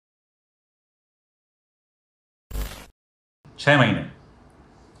6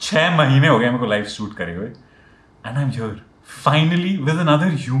 महीने हो गए मेरे को लाइव शूट करे हुए, and I'm here finally with another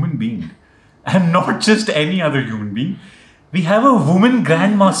human being, and not just any other human being. We have a woman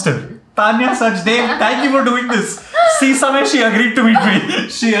grandmaster, Tania Sachdev. Thank you for doing this. See, Samay, she agreed to meet me.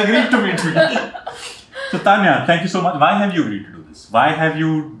 She agreed to meet me. So Tanya, thank you so much. Why have you agreed to do this? Why have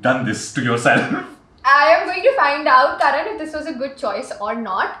you done this to yourself? I am going to find out, Karan, if this was a good choice or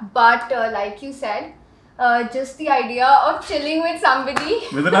not. But like you said, just the idea of chilling with somebody.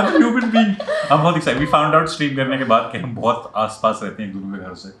 With another human being. I'm बहुत excited. We found out stream करने के बाद कि हम बहुत आसपास रहते हैं एक दूसरे के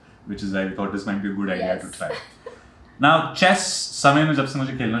घरों से, which is why we thought this might be a good idea to try. Now chess, समय में जब से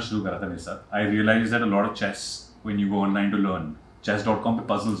मुझे खेलना शुरू करा था मेरे साथ, I realized that a lot of chess, when you go online to learn, chess.com पे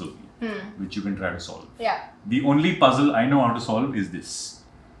puzzles होती हैं, which you can try to solve. Yeah. The only puzzle I know how to solve is this,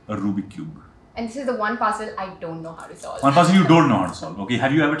 a Rubik cube. And this is the one puzzle I don't know how to solve. One puzzle you don't know how to solve. Okay,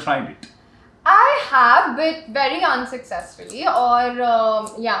 have you ever tried it? I have, but very unsuccessfully. Or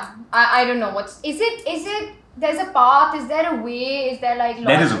yeah, I don't know what's. Is it? There's a path. Is there a way? Is there like?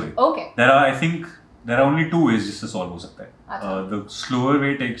 There is a way. Okay. I think there are only 2 ways जिससे solve हो सकता है. The slower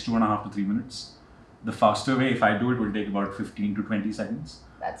way takes 2.5 to 3 minutes. The faster way, if I do it, will take about 15 to 20 seconds.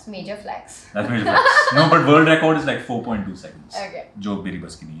 That's major flex. That's major flex. No, but world record is like 4.2 seconds. Okay. जो मेरी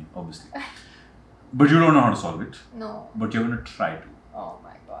बस की नहीं है, obviously. But you don't know how to solve it. No. But you're gonna try to. Oh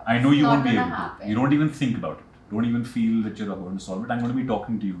my god. I know you won't be able happen. to. You don't even think about it. Don't even feel that you're going to solve it. I'm going to be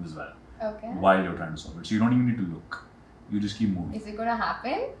talking to you as well. Okay. While you're trying to solve it. So you don't even need to look. You just keep moving. Is it gonna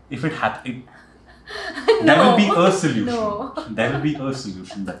happen? If it happens, No. there will be a solution. No. There will be a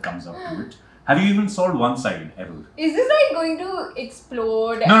solution that comes out to it. Have you even solved one side ever? Is this like going to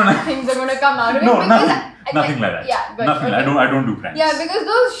explode No, and things are going to come out of it? No, Because nothing like that. Yeah, good. Nothing. Okay. I don't do pranks. Yeah, because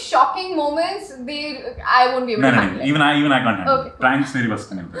those shocking moments, I won't be able to handle it. Even I can't handle Okay. it. Pranks मेरी बस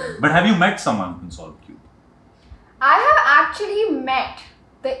की नहीं होती. But have you met someone who can solve cube? I have actually met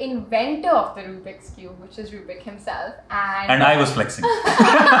the inventor of the Rubik's Cube, which is Rubik himself. And I was flexing.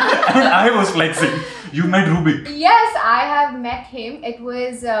 And I was flexing. You met Rubik? Yes, I have met him. It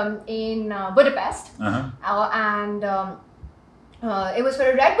was in Budapest. And it was for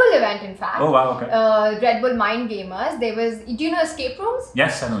a Red Bull event, in fact. Oh wow, okay. Red Bull Mind Gamers. Do you know escape rooms?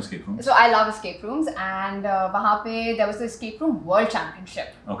 Yes, I know escape rooms. So I love escape rooms, and वहाँ पे there was the escape room world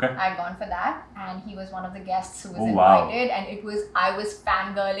championship. Okay. I'd gone for that, and he was one of the guests who was wow. invited, and I was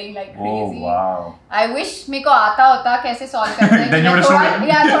fangirling like crazy. Oh wow. I wish मेरे को आता होता कैसे solve करना है. Then you would have shown it.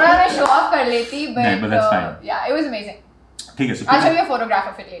 Yeah, थोड़ा मैं show off कर लेती, but that's fine. Yeah, it was amazing. ठीक है. I'll show you a photograph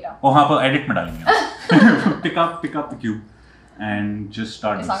of it later. Oh, हाँ पर edit में डालेंगे. Pick up the cube. And just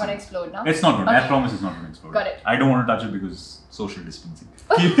start. It's not going to explode now? It's not going to. Okay. I promise it's not going to explode. Got it. I don't want to touch it because social distancing.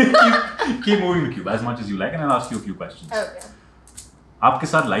 keep moving the cube as much as you like, and I'll ask you a few questions. Okay. आपके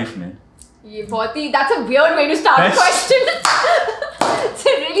साथ life में ये बहुत ही that's a weird way to start a question. It's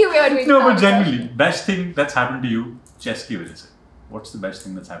a really weird way to No, start. but genuinely, best thing that's happened to you chess की वजह से. What's the best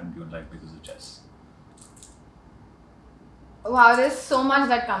thing that's happened to you in life because of chess? Wow, there's so much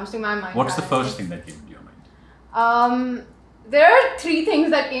that comes to my mind. What's the first thing that came to your mind? There are 3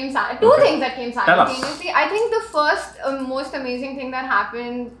 things that came two things that came simultaneously. I think the first most amazing thing that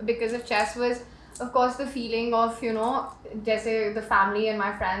happened because of chess was, of course, the feeling of, you know, जैसे the family and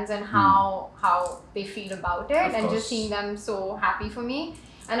my friends and how they feel about it, and just seeing them so happy for me.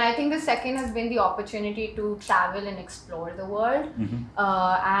 And I think the second has been the opportunity to travel and explore the world.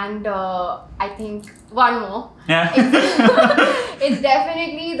 And I think one more. Yeah. It's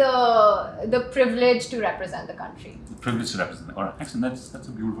definitely the privilege to represent the country. The privilege to represent. All right, excellent. That's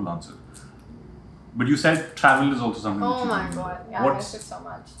a beautiful answer. But you said travel is also something. Oh my god! Yeah, I miss it so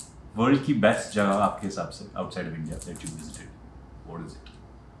much. World की best जगह आपके हिसाब से outside of India that you visited? What is it?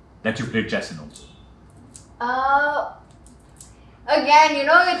 That you played chess in also? Again, you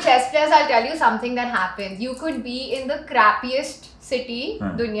know, with chess players, I'll tell you something that happens. You could be in the crappiest city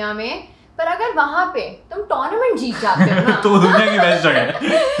दुनिया में, पर अगर वहाँ पे तुम tournament जीत जाते हो ना, तो दुनिया की बेस्ट जगह है.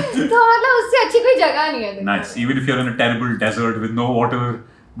 तो मतलब उससे अच्छी कोई जगह नहीं है. Nice. Even if you're in a terrible desert with no water,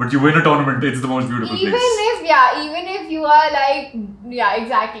 but you win a tournament, it's the most beautiful place. Even if you are like, yeah,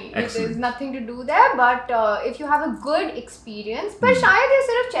 exactly. There's nothing to do there, but if you have a good experience, पर शायद ये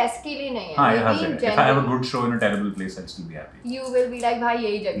सिर्फ chess के लिए नहीं है. हाँ, हर जगह. If I have a good show in a terrible place, I'll still be happy. You will be like, भाई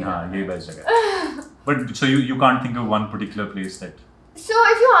यही जगह. हाँ, यही बेस्ट जगह है. But so you can't think of one particular place that. So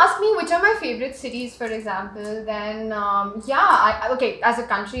if you ask me which are my favorite cities, for example, then okay, as a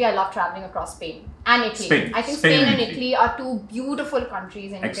country, I love traveling across Spain and Italy. I think Spain and Italy are 2 beautiful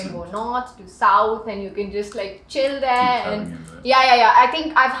countries, and Excellent. You can go north to south, and you can just like chill there. And yeah. I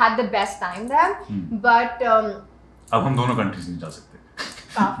think I've had the best time there. But अब हम दोनों countries नहीं जा सकते.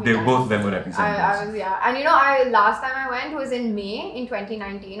 Both of them were epic. I was, yeah. And last time I went was in May in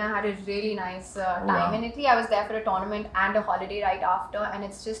 2019. I had a really nice time in Italy. I was there for a tournament and a holiday right after, and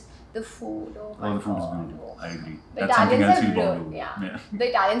it's just the food. Oh my the food is God. beautiful. I agree. The That's something Italians else have we bond yeah. The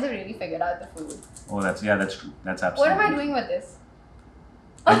Italians have really figured out the food. Oh, that's true. That's absolutely. What am I doing with this?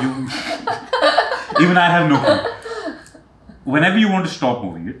 Are you? Even I have no clue. Whenever you want to stop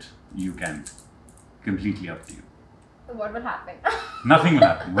moving it, you can. Completely up to you. So what will happen? Nothing will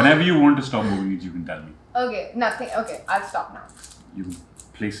happen. Whenever you want to stop moving it, you can tell me. Okay, nothing. Okay, I'll stop now. You can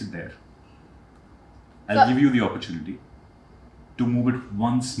place it there. I'll give you the opportunity to move it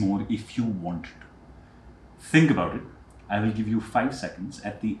once more if you want to. Think about it. I will give you 5 seconds.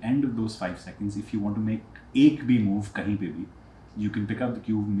 At the end of those 5 seconds, if you want to make ek bhi move kahin pe bhi, you can pick up the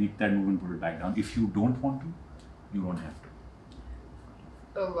cube, make that move and put it back down. If you don't want to, you don't have to.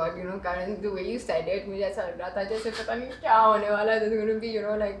 Oh God, Karan, the way you said it, मुझे ऐसा लग रहा था जैसे पता नहीं क्या होने वाला है. There's going to be,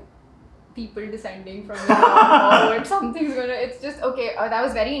 like people descending from the forward. Something's gonna. It's just okay. That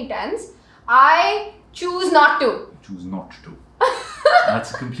was very intense. I choose not to. Choose not to.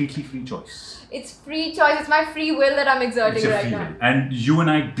 That's a completely free choice. It's free choice. It's my free will that I'm exerting right now. Will. And you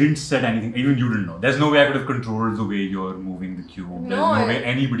and I didn't set anything. Even you didn't know. There's no way I could have controlled the way you're moving the cube. There's no way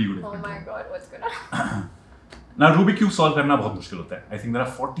anybody would have. Oh my God, what's gonna happen? Now, Rubik cube solve करना बहुत मुश्किल होता है. I think there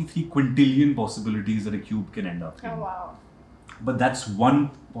are 43 quintillion possibilities that a cube can end up in. Oh wow. But that's one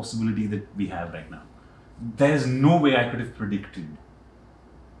possibility that we have right now. There's no way I could have predicted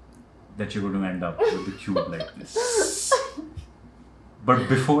that you're going to end up with the cube like this. But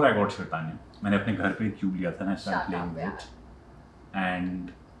before I got here, Tanya, मैंने अपने घर पे एक cube लिया था and I started playing with it.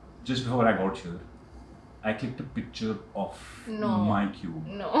 And just before I got here, I clicked a picture of my cube.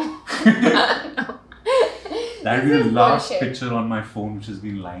 No. No. That will be the last picture on my phone, which has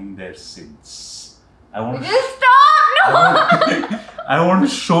been lying there since. Just stop! No! I want to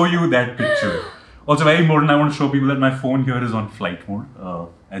show you that picture. Also, very important, I want to show people that my phone here is on flight mode,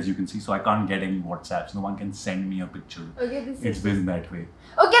 as you can see, so I can't get any WhatsApps. No one can send me a picture. Okay, it's been that way.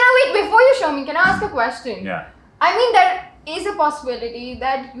 Oh, can I wait? Before you show me, can I ask a question? Yeah. I mean, there is a possibility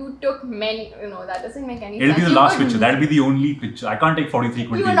that you took many, that doesn't make any sense. It'll be the last picture. That'll be the only picture. I can't take 43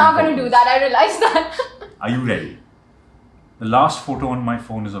 quintillion. You're not going to do that, I realize that. Are you ready? The last photo on my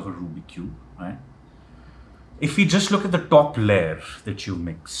phone is of a Rubik cube, right? If we just look at the top layer that you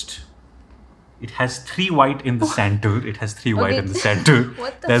mixed, it has 3 white in the center. It has 3 white in the center.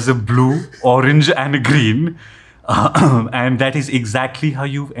 There's a blue, orange, and a green. And that is exactly how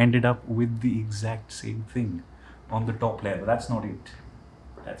you've ended up with the exact same thing on the top layer. But that's not it.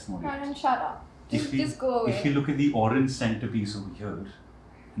 That's not Karan, it. Shut up. Just go away. If you look at the orange centerpiece over here,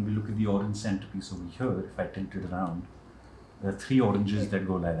 and we look at the orange centerpiece over here, if I tilt it around, there are 3 oranges that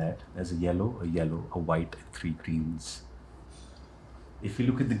go like that. There's a yellow, a white, and 3 greens. If you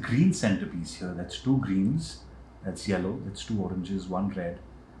look at the green centerpiece here, that's 2 greens, that's yellow, that's 2 oranges, 1 red,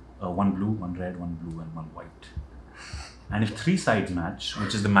 1 blue, 1 red, 1 blue, and 1 white. And if 3 sides match,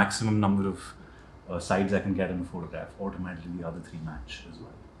 which is the maximum number of sides I can get in a photograph, automatically the other 3 match as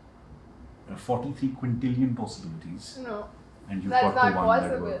well. There are 43 quintillion possibilities. No. And you've got the one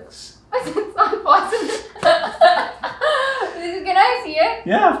that works. That's not possible. Can I see it?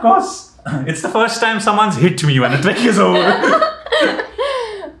 Yeah, of course. It's the first time someone's hit me when the trick is over.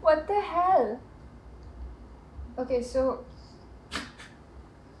 What the hell? Okay, so...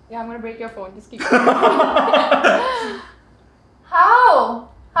 Yeah, I'm gonna break your phone. Just keep going. How?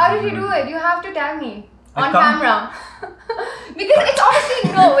 How did you do it? You have to tell me. On camera. Because it's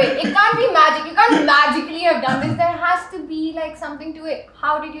obviously no way. It can't be magic. You can't magically have done this. There has to be like something to it.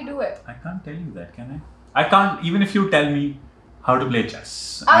 How did you do it? I can't tell you that, can I? I can't, even if you tell me how to play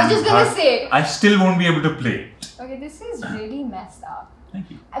chess. I was just gonna say. I still won't be able to play it. Okay, this is really messed up. Thank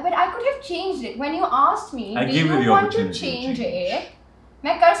you. But I could have changed it. When you asked me, I do gave you the want to opportunity change it?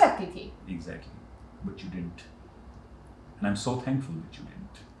 मैं कर सकती थी. Exactly. But you didn't. And I'm so thankful that you didn't.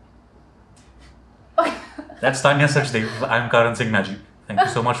 That's Tania Sachdev. I'm Karan Singh Najib. Thank you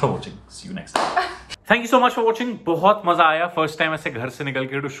so much for watching. See you next time. Thank you so much for watching. बहुत मजा आया. First time ऐसे घर से निकल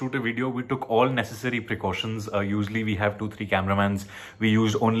के to shoot a video. We took all necessary precautions. Usually we have 2-3 cameramen. We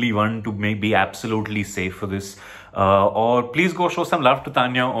used only one to be absolutely safe for this. Or please go show some love to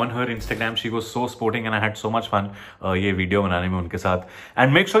Tanya on her Instagram. She was so sporting and I had so much fun ये video बनाने में उनके साथ.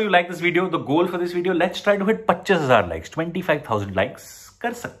 And make sure you like this video. The goal for this video, let's try to hit 25,000 likes, 25,000 likes.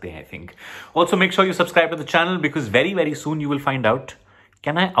 कर सकते हैं, I think. Also make sure you subscribe to the channel because very, very soon you will find out,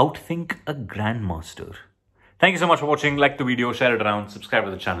 can I outthink a grandmaster? Thank you so much for watching. Like the video, share it around, subscribe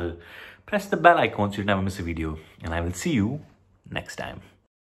to the channel, press the bell icon so you never miss a video, and I will see you next time.